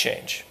climate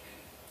change,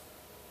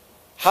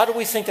 how do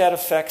we think that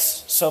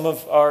affects some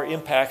of our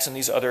impacts in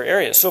these other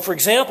areas? So for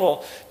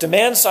example,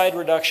 demand side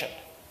reduction.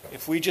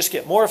 If we just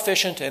get more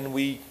efficient and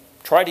we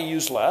try to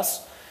use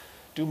less,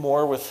 do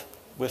more with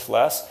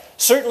less,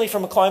 certainly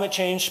from a climate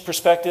change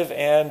perspective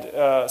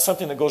and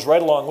something that goes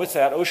right along with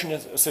that, ocean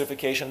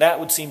acidification, that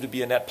would seem to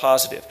be a net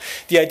positive.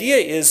 The idea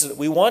is that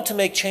we want to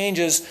make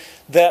changes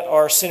that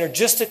are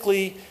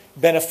synergistically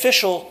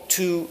beneficial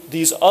to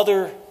these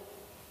other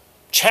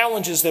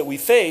challenges that we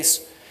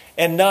face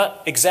and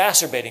not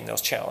exacerbating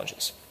those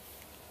challenges.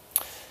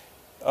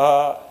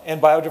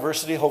 And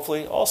biodiversity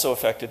hopefully also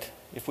affected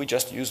if we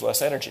just use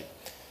less energy.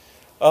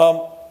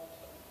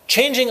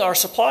 Changing our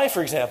supply,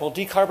 for example,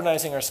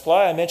 decarbonizing our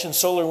supply. I mentioned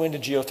solar, wind,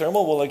 and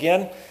geothermal. Well,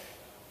 again,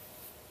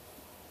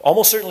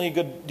 almost certainly a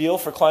good deal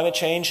for climate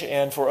change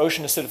and for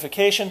ocean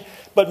acidification,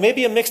 but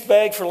maybe a mixed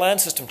bag for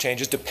land system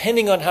changes,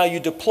 depending on how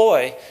you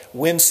deploy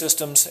wind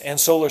systems and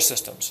solar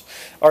systems.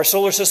 Are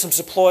solar systems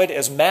deployed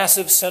as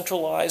massive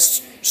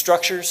centralized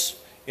structures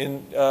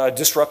in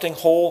disrupting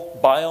whole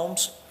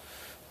biomes?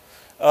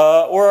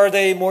 Or are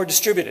they more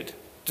distributed,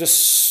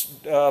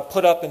 just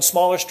put up in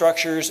smaller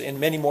structures in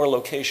many more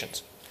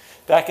locations?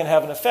 That can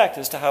have an effect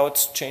as to how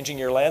it's changing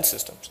your land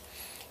systems.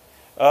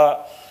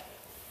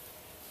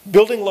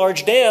 Building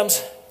large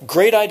dams,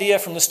 great idea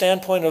from the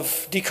standpoint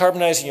of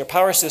decarbonizing your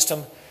power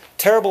system,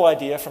 terrible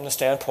idea from the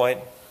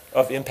standpoint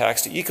of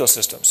impacts to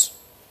ecosystems,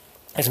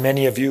 as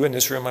many of you in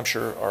this room I'm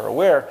sure are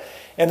aware,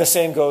 and the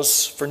same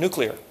goes for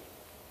nuclear.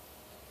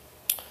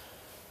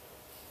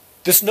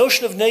 This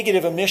notion of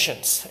negative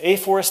emissions,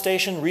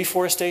 afforestation,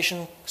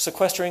 reforestation,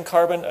 sequestering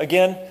carbon,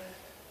 again,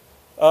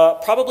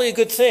 probably a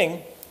good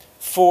thing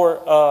for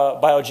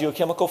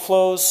biogeochemical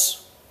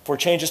flows, for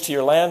changes to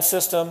your land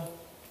system,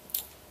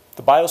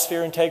 the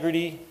biosphere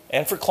integrity,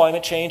 and for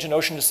climate change and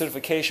ocean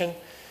acidification.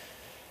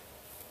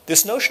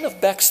 This notion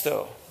of BECCS,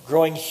 though,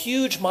 growing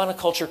huge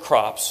monoculture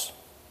crops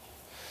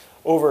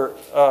over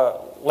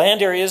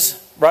land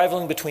areas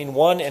rivaling between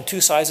 1 and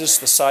 2 sizes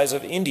the size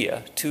of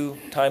India, 2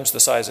 times the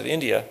size of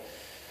India,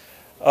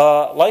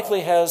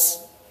 likely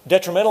has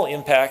detrimental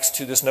impacts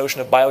to this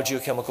notion of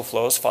biogeochemical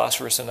flows,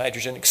 phosphorus and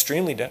nitrogen,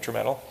 extremely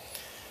detrimental.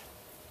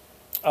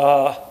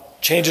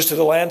 Changes to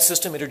the land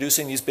system,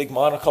 introducing these big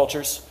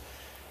monocultures,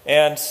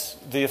 and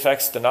the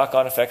effects, the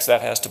knock-on effects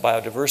that has to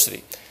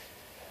biodiversity.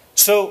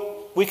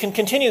 So we can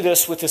continue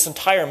this with this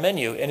entire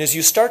menu, and as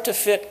you start to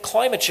fit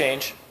climate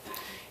change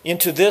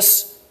into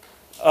this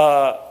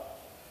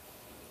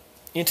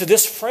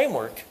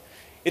framework,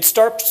 it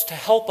starts to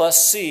help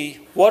us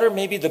see what are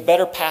maybe the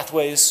better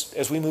pathways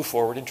as we move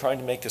forward in trying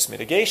to make this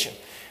mitigation.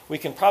 We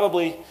can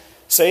probably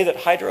say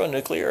that hydro and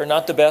nuclear are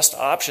not the best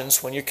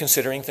options when you're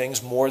considering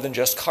things more than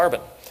just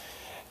carbon.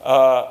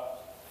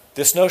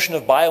 This notion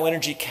of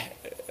bioenergy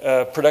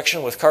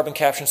production with carbon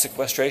capture and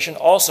sequestration,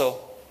 also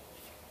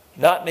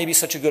not maybe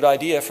such a good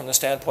idea from the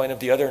standpoint of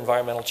the other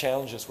environmental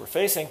challenges we're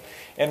facing.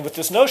 And with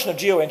this notion of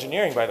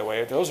geoengineering, by the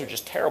way, those are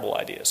just terrible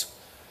ideas.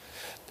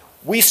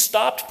 We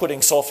stopped putting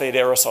sulfate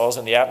aerosols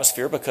in the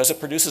atmosphere because it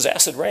produces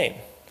acid rain.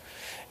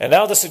 And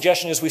now the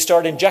suggestion is we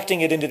start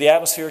injecting it into the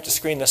atmosphere to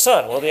screen the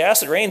sun. Well, the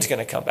acid rain's going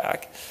to come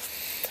back.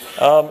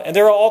 And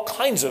there are all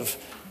kinds of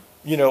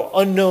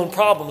unknown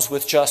problems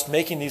with just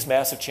making these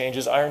massive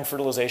changes, iron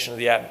fertilization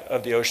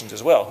of the oceans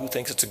as well. Who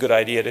thinks it's a good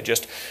idea to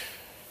just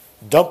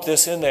dump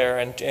this in there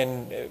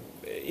and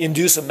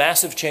induce a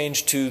massive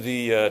change to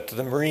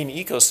the marine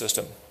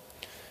ecosystem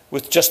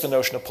with just the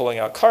notion of pulling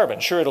out carbon?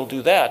 Sure, it'll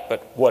do that,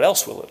 but what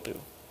else will it do?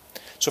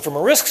 So from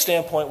a risk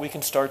standpoint, we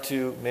can start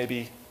to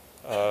maybe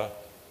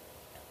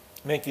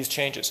make these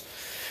changes.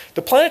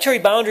 The planetary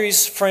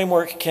boundaries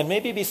framework can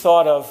maybe be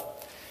thought of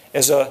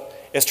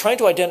as trying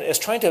to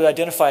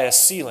identify a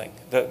ceiling.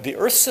 The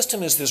Earth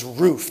system is this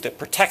roof that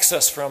protects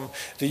us from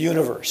the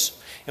universe,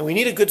 and we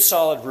need a good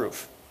solid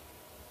roof.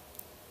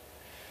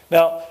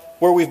 Now,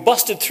 where we've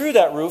busted through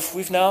that roof,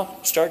 we've now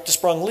started to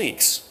sprung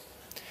leaks.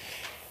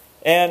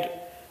 And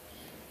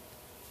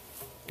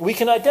we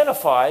can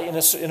identify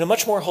in a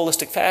much more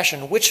holistic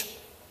fashion which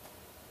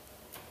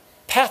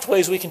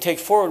pathways we can take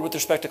forward with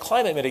respect to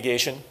climate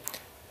mitigation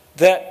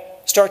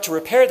that start to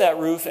repair that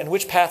roof, and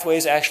which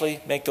pathways actually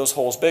make those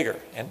holes bigger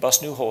and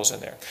bust new holes in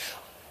there.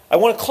 I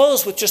want to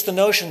close with just the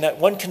notion that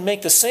one can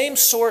make the same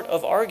sort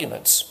of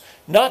arguments,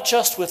 not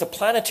just with the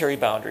planetary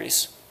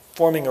boundaries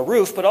forming a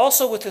roof, but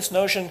also with this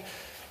notion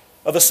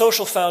of a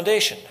social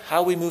foundation,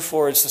 how we move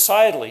forward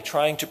societally,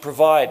 trying to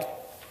provide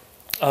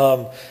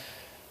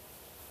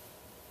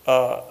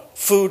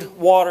food,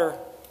 water,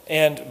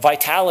 and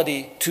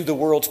vitality to the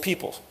world's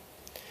people.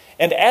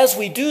 And as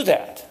we do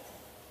that,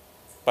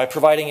 by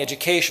providing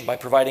education, by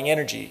providing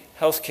energy,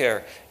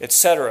 healthcare,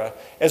 etc.,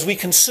 as we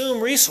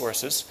consume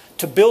resources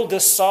to build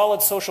this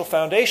solid social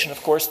foundation,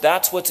 of course,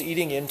 that's what's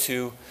eating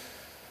into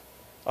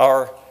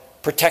our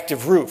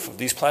protective roof of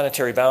these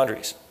planetary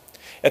boundaries.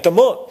 At the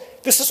moment,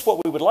 this is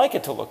what we would like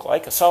it to look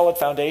like, a solid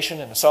foundation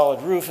and a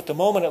solid roof. At the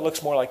moment, it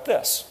looks more like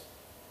this.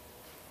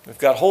 We've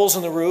got holes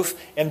in the roof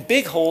and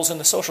big holes in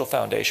the social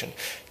foundation.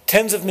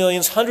 Tens of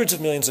millions, hundreds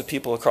of millions of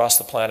people across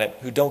the planet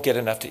who don't get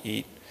enough to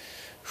eat,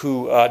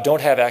 who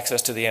don't have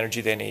access to the energy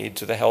they need,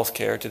 to the health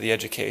care, to the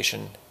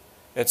education,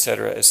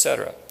 etc.,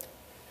 etc.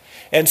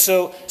 And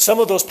so some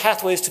of those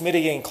pathways to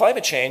mitigating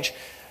climate change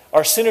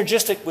are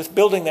synergistic with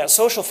building that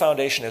social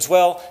foundation as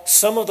well.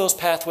 Some of those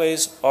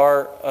pathways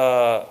are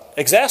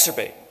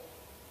exacerbate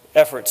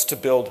efforts to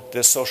build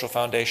this social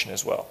foundation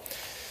as well.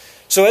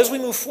 So as we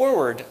move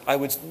forward,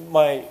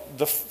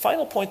 the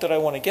final point that I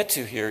want to get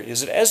to here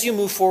is that as you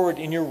move forward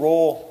in your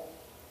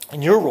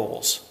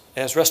roles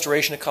as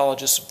restoration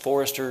ecologists, and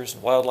foresters,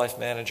 and wildlife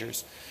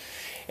managers,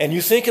 and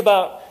you think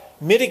about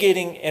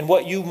mitigating and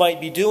what you might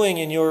be doing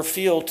in your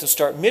field to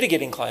start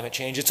mitigating climate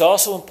change, it's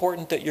also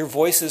important that your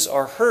voices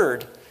are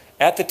heard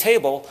at the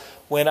table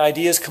when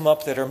ideas come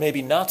up that are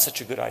maybe not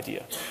such a good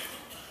idea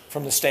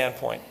from the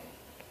standpoint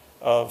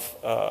of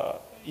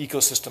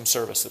ecosystem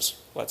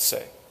services, let's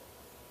say.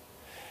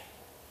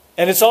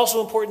 And it's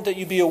also important that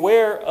you be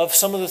aware of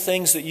some of the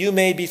things that you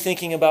may be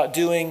thinking about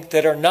doing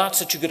that are not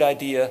such a good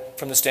idea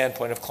from the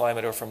standpoint of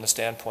climate, or from the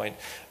standpoint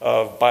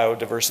of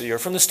biodiversity, or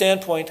from the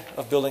standpoint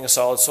of building a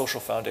solid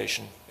social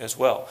foundation as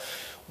well.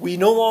 We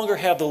no longer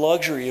have the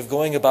luxury of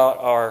going about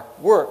our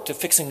work to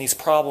fixing these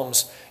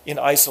problems in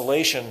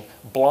isolation,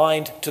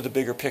 blind to the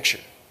bigger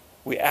picture.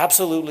 We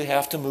absolutely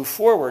have to move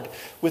forward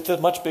with the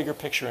much bigger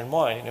picture in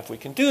mind. And if we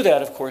can do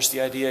that, of course, the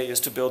idea is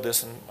to build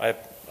this, and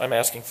I'm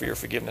asking for your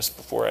forgiveness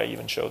before I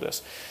even show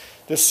this.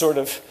 This sort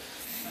of,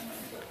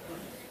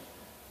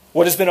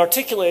 what has been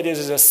articulated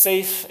as a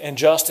safe and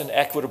just and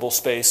equitable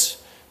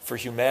space for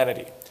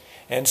humanity.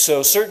 And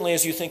so certainly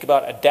as you think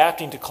about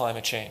adapting to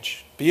climate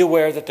change, be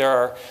aware that there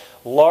are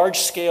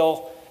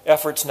large-scale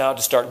efforts now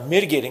to start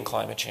mitigating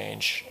climate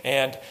change.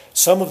 And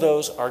some of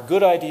those are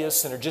good ideas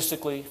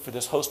synergistically for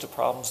this host of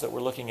problems that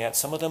we're looking at.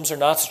 Some of them are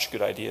not such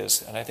good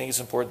ideas. And I think it's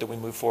important that we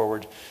move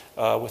forward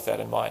with that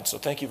in mind. So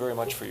thank you very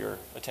much for your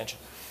attention.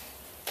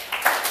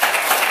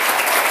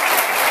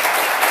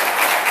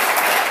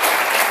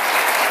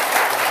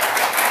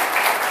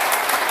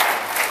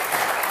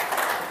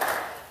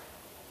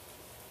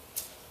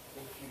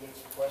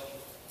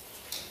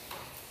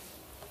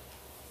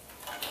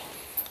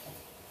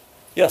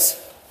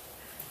 Yes?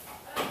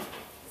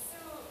 So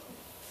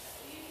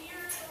you hear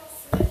little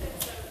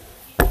snippets of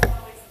people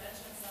always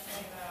mention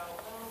something about,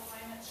 well,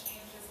 climate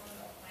changes when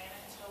the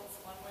planet tilts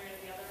one way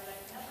or the other, but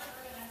I've never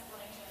heard an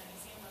explanation, and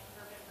you seem like the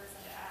perfect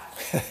person to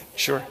ask.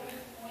 Sure. Is that a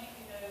good point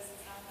because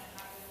it's not going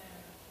to happen in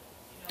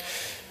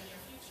the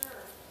near future?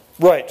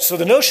 Right. So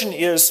the notion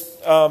is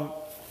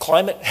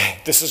climate,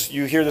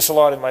 you hear this a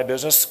lot in my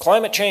business,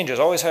 climate changes,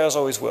 always has,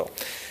 always will.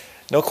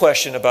 No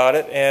question about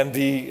it. And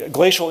the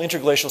glacial,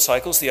 interglacial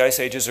cycles, the ice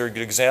ages, are a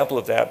good example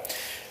of that.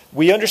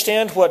 We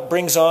understand what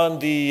brings on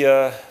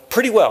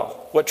pretty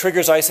well, what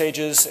triggers ice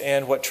ages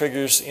and what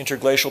triggers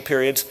interglacial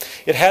periods.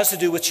 It has to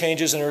do with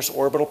changes in Earth's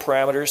orbital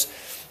parameters.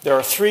 There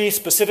are 3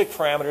 specific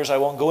parameters. I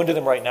won't go into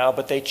them right now,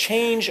 but they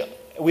change.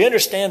 We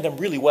understand them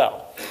really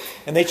well.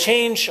 And they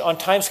change on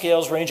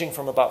timescales ranging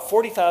from about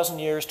 40,000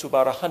 years to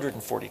about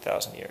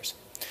 140,000 years.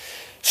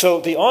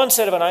 So the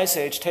onset of an ice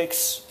age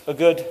takes a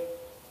good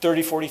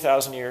 30,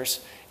 40,000 years,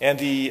 and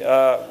the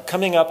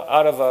coming up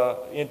out of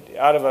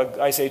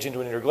an ice age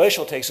into an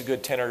interglacial takes a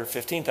good 10 or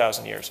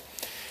 15,000 years.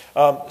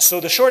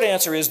 So the short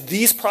answer is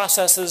these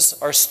processes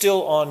are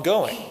still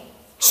ongoing,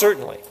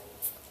 certainly.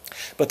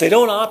 But they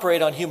don't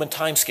operate on human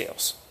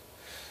timescales.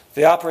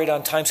 They operate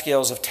on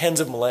timescales of tens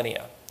of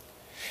millennia.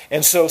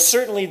 And so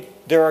certainly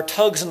there are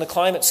tugs in the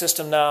climate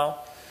system now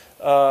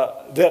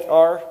that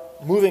are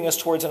moving us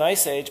towards an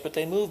ice age, but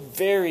they move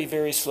very,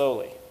 very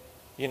slowly.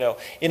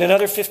 In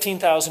another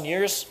 15,000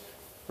 years,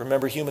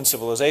 remember human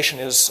civilization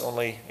is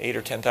only 8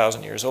 or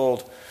 10,000 years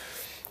old,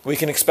 we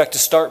can expect to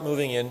start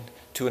moving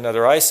into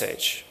another ice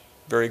age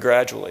very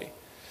gradually.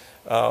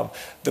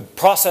 The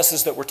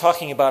processes that we're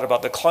talking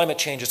about the climate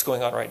changes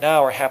going on right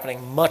now are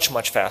happening much,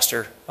 much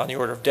faster, on the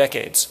order of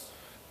decades.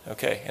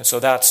 Okay, and so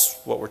that's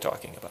what we're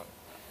talking about.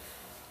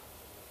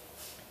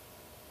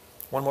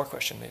 One more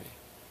question, maybe.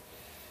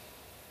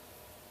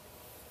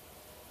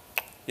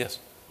 Yes?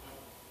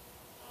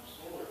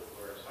 Solar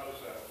flares, how does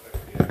that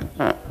affect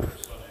the atmosphere?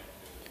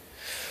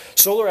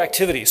 Solar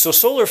activity. So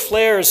solar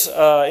flares,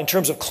 in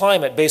terms of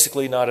climate,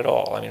 basically not at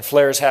all. I mean,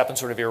 flares happen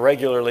sort of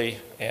irregularly,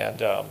 and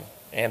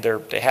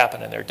they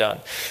happen and they're done.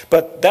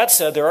 But that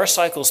said, there are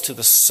cycles to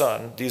the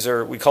sun.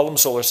 We call them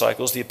solar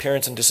cycles, the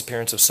appearance and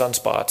disappearance of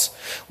sunspots,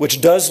 which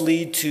does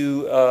lead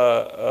to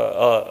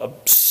a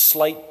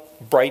slight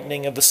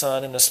brightening of the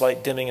sun and a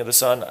slight dimming of the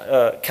sun.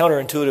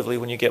 Counterintuitively,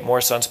 when you get more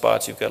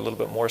sunspots, you've got a little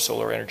bit more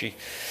solar energy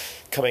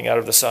coming out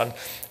of the sun,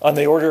 on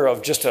the order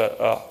of just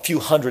a few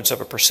hundredths of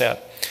a percent.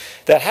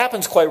 That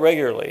happens quite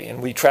regularly,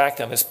 and we track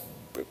them as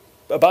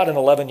about an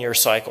 11-year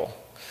cycle.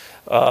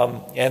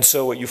 And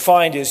so what you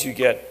find is you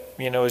get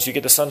the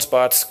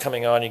sunspots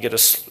coming on, you get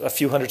a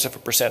few hundredths of a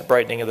percent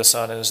brightening of the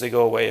sun, and as they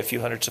go away, a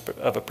few hundredths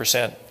of a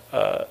percent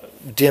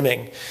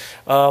dimming.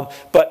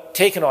 But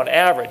taken on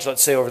average,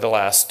 let's say over the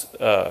last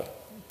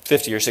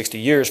 50 or 60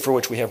 years, for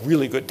which we have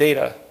really good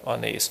data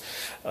on these,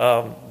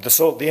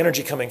 the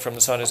energy coming from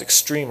the sun is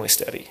extremely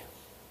steady.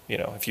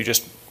 If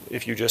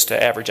you just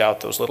average out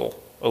those little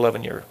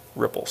 11-year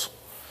ripples.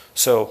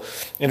 So,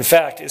 in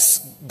fact, it's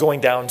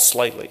going down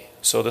slightly.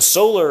 So the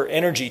solar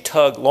energy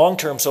tug,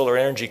 long-term solar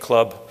energy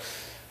club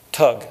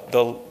tug,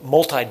 the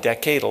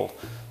multi-decadal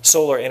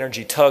solar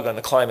energy tug on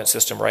the climate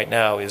system right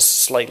now is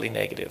slightly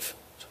negative,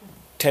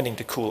 tending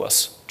to cool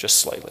us just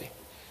slightly.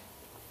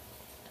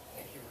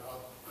 Thank you, Rob.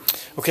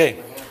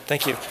 Okay,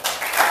 thank you.